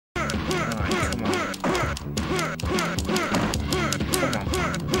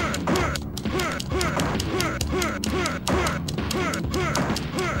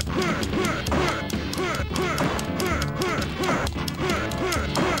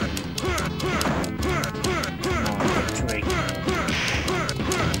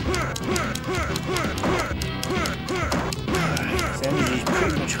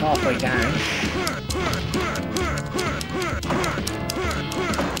halfway down.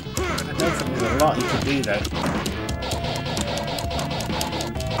 I don't think there's a lot you can do though.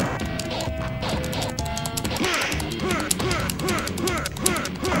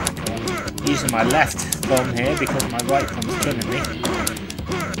 Using my left thumb here because my right thumb's killing me.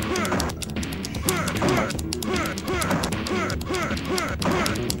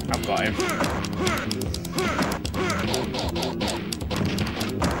 I've got him.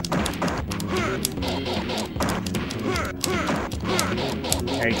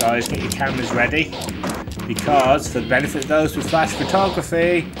 Okay guys, get your cameras ready, because for the benefit of those with flash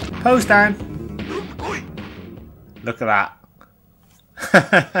photography, pose down. Look at that.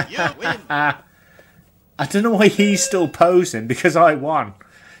 I don't know why he's still posing, because I won.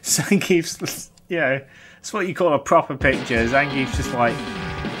 Zangief's, you know, it's what you call a proper picture. Zangief's just like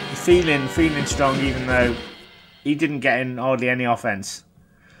feeling strong, even though he didn't get in hardly any offense.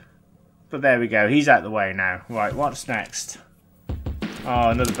 But there we go, he's out the way now. Right, what's next? Oh,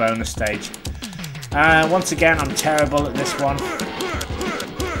 another bonus stage. Once again, I'm terrible at this one.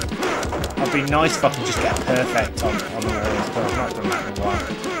 It'd be nice if I could just get a perfect on the walls, but I've not done that in a while.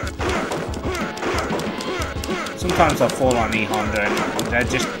 Sometimes I'll fall on E.Honda and they're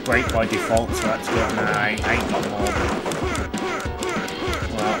just break by default, so that's good. No, I ain't got more.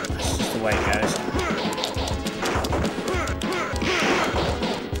 Well, that's just the way it goes.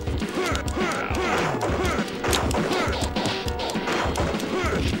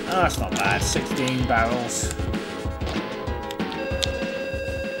 Oh, that's not bad. 16 barrels.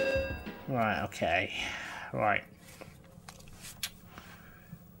 Right, okay. Right.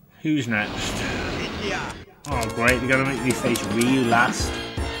 Who's next? Oh, great. They're going to make me face Ryu last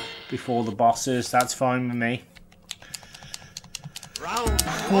before the bosses. That's fine with me.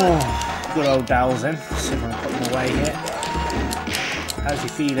 Oh, good old Dowsing. See if I can put him away here. How's he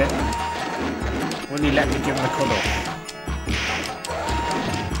feeling? Will he let me give him a cuddle?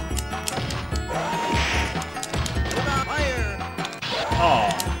 Oh,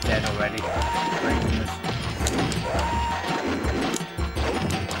 dead already.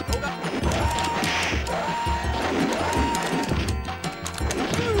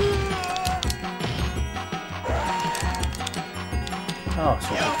 Oh, it's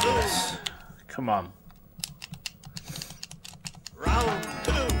ridiculous. Come on. Round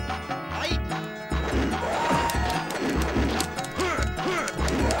 2, fight!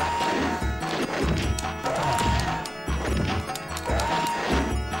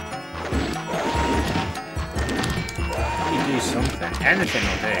 You do something. Anything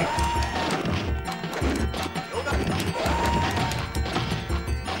will do.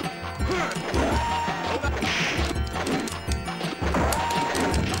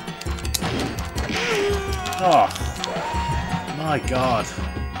 Oh, my God.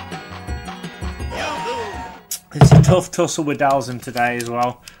 It's a tough tussle with Dowsing today as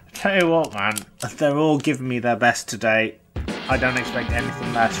well. I tell you what, man, they're all giving me their best today. I don't expect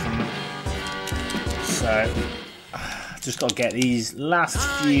anything less from them. So, just got to get these last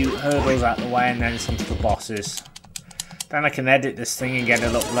few hurdles out of the way and then it's onto the bosses. Then I can edit this thing and get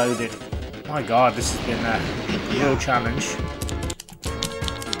it uploaded. My God, this has been a real challenge.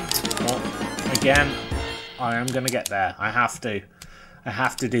 Well, again, I am going to get there. I have to. I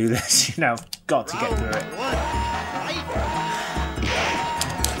have to do this. You know, I've got to get through it.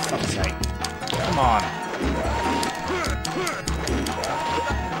 For fuck's sake. Come on.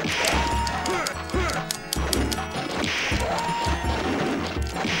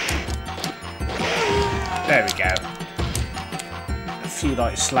 There we go. A few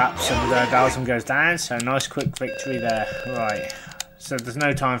like slaps and Dowsing goes down. So nice quick victory there. Right. So there's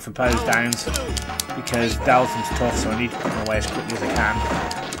no time for pose downs because Dowsing's tough, so I need to put him away as quickly as I can.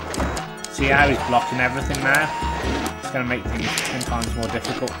 See how he's blocking everything now? It's going to make things 10 times more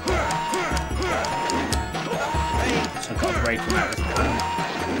difficult. So I've got to break him out of his hand.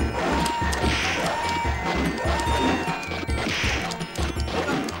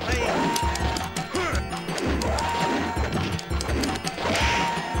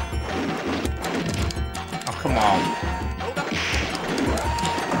 Oh, come on.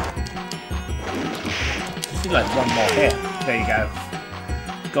 Like one more hit. There you go.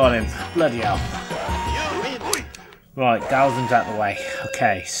 Got him. Bloody hell. Right, Dowsing's out the way.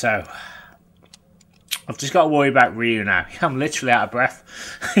 Okay, so I've just got to worry about Ryu now. I'm literally out of breath.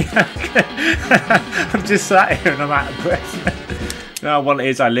 I'm just sat here and I'm out of breath. No, what it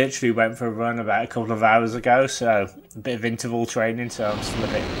is, I literally went for a run about a couple of hours ago, so a bit of interval training, so I'm still a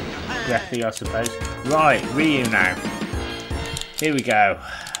bit breathy, I suppose. Right, Ryu now. Here we go.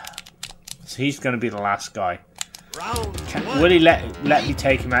 So he's going to be the last guy. Will he let me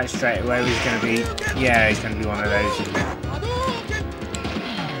take him out straight away? He's going to be... Yeah, he's going to be one of those, isn't he?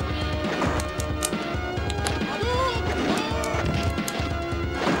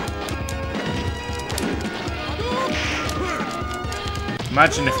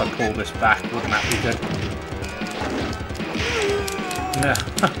 Imagine if I pull this back, wouldn't that be good? No,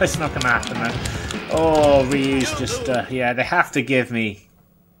 it's not going to happen though. Oh, Ryu's just... yeah, they have to give me...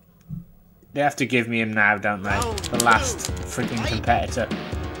 They have to give me him now, don't they? The last freaking competitor.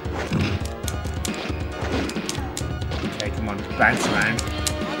 Okay, come on, bounce around.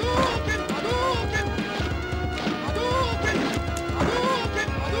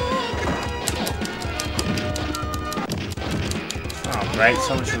 Oh, great,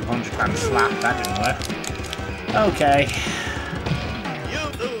 so much for a 100-pound slap. That didn't work. Okay.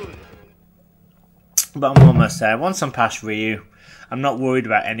 But I'm almost there. Once I'm past Ryu, I'm not worried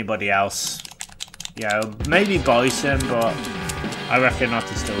about anybody else. Yeah, maybe Bison, but I reckon I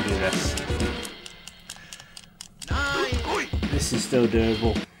can still do this. This is still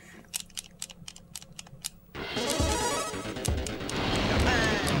doable.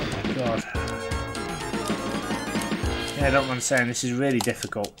 Oh, God. Yeah, I don't mind saying this is really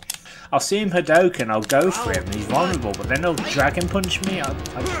difficult. I'll see him Hadouken, I'll go for him, he's vulnerable, but then he'll Dragon Punch me. I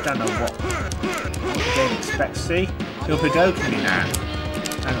just don't know what the game expects to see. He'll Hadouken me now,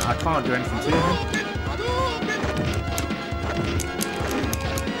 and I can't do anything to him.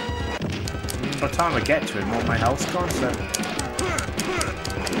 By the time I get to him, all my health's gone, so...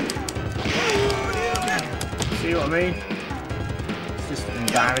 See what I mean? It's just an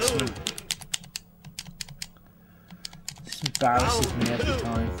embarrassment. This embarrasses me every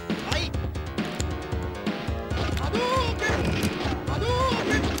time.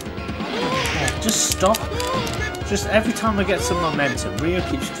 Oh, just stop. Just every time I get some momentum, Ryu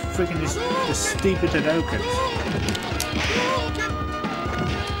keeps freaking this stupid Hadouken.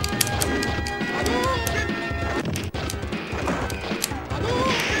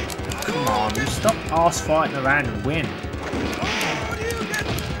 Come on, you stop arse fighting around and win.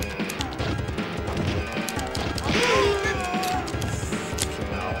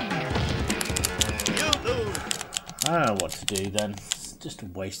 I don't know what to do then. It's just a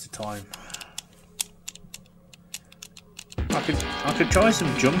waste of time. I could try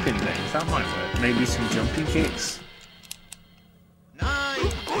some jumping things. That might work. Maybe some jumping kicks.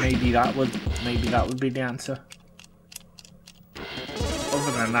 Maybe that would be the answer.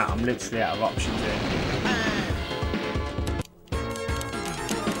 Other than that, I'm literally out of options here.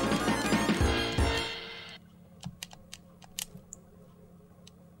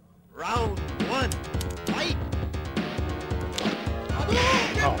 Round one, fight!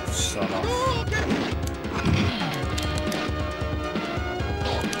 Oh, shut off.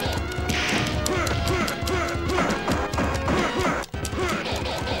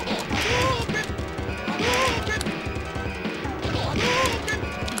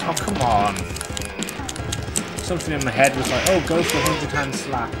 Oh, come on. Something in my head was like, oh, go for a 100-hand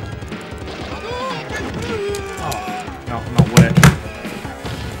slap. Oh, no, not working.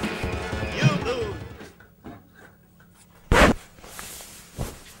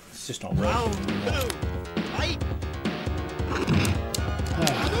 It's just not working anymore.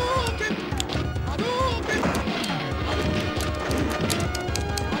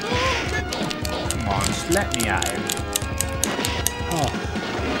 Come on, just let me at him. Oh.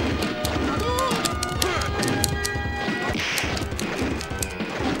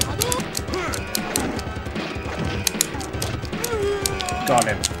 Got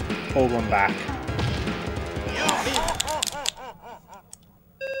him. Pulled one back.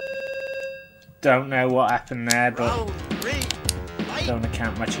 Don't know what happened there, but don't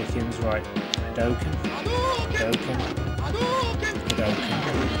count my chickens right. Hadouken. Hadouken. Hadouken.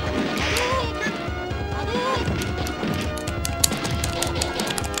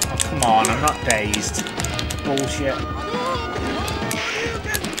 Oh, come on, I'm not dazed. Bullshit.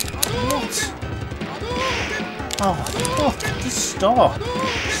 What? Oh, fuck. Just stop.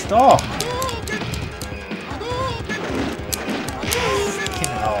 Stop.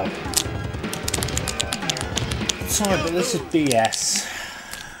 Fucking hell. Sorry, but this is BS.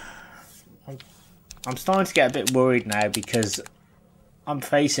 I'm starting to get a bit worried now because I'm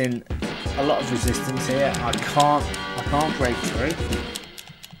facing a lot of resistance here. I can't break through.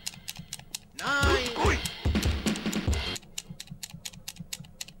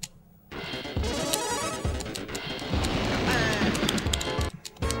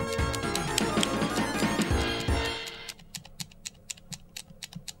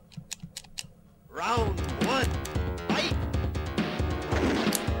 Round one, fight!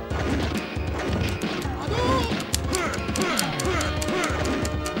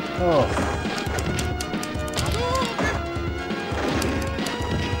 Oh.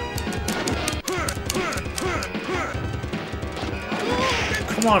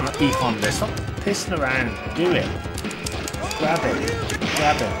 Come on, E.Honda, stop pissing around. Do it. Grab it.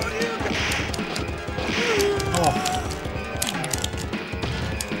 Grab it. Oh.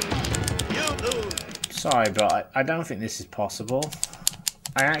 Sorry, but I don't think this is possible.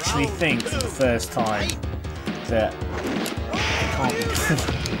 I actually think for the first time that I can't be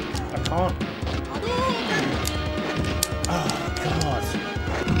I can't. Oh, God.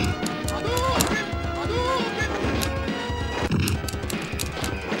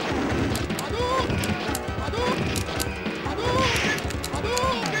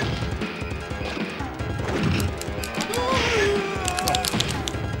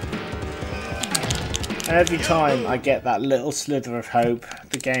 Every time I get that little slither of hope,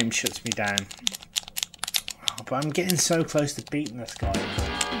 the game shuts me down. Oh, but I'm getting so close to beating this guy.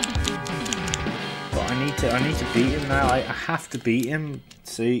 But I need to beat him now. I have to beat him.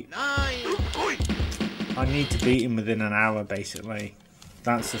 See, I need to beat him within an hour, basically.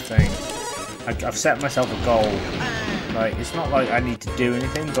 That's the thing. I've set myself a goal. Like, it's not like I need to do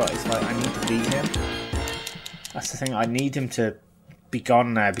anything, but it's like I need to beat him. That's the thing. I need him to be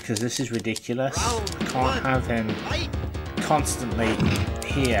gone now because this is ridiculous. I can't have him constantly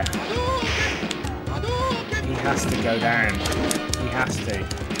here. He has to go down. He has to,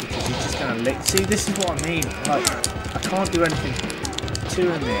 because he's just gonna lick. See, this is what I mean. Like, I can't do anything to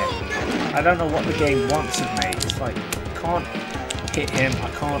him here. I don't know what the game wants of me. It's like I can't hit him. I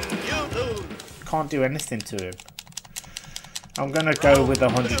can't do anything to him. I'm gonna go with the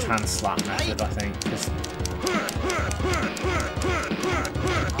 100-hand slap method, I think.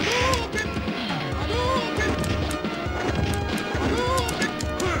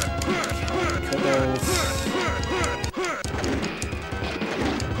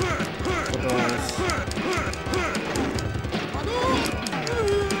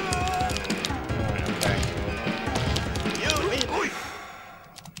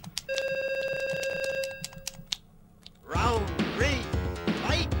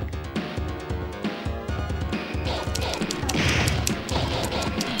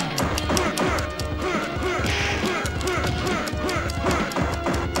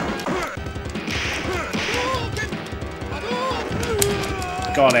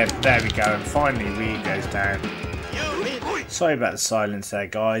 Got him. There we go. And finally, Reed goes down. Sorry about the silence there,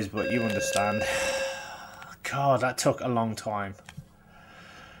 guys, but you understand. God, that took a long time.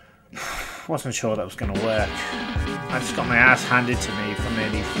 Wasn't sure that was going to work. I just got my ass handed to me for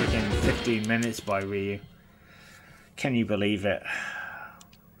nearly freaking 15 minutes by Ryu. Can you believe it?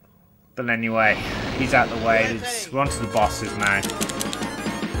 But anyway, he's out the way. We're on to the bosses now.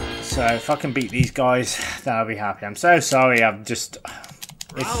 So if I can beat these guys, then I'll be happy. I'm so sorry. It's just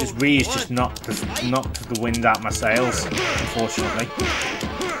Ryu's just knocked the wind out my sails, unfortunately.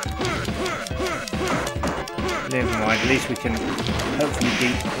 Never mind, at least we can hopefully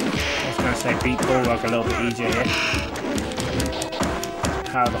beat Bulldog a little bit easier here.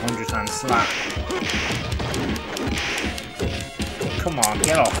 Power the 100-hand slap. Come on,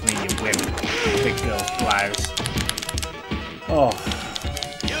 get off me, you wimp. Big girl's blouse. Oh.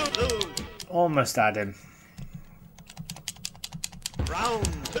 Almost had him. Round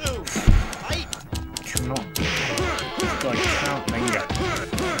 2, fight! Cannot. God, I can't linger.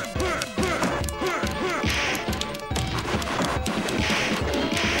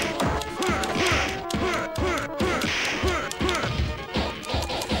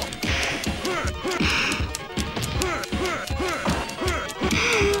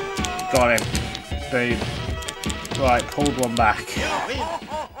 Got him. Boom. Right, pulled one back.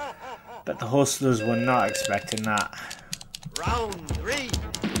 But the hustlers were not expecting that. Round 3,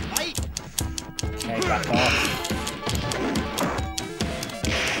 fight! Okay, back off.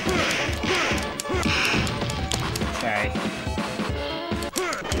 Okay.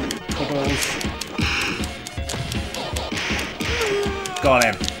 Puddles. Got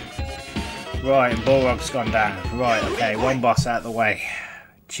him. Right, and Bulldog's gone down. Right, okay, one boss out of the way.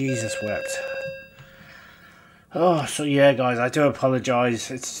 Jesus wept. Oh, so yeah, guys, I do apologise.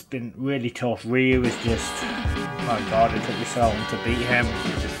 It's been really tough. Ryu is just... Oh God, it took me so long to beat him.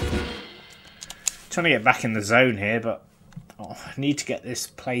 Just trying to get back in the zone here, but I need to get this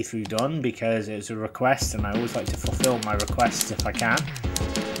playthrough done because it's a request and I always like to fulfill my requests if I can.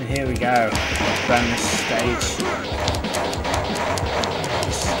 And here we go. Bonus stage.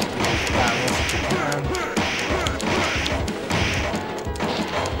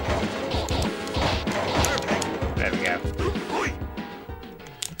 There we go.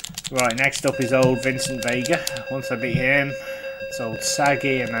 Right, next up is old Vincent Vega. Once I beat him, It's old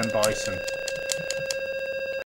Saggy and then Bison.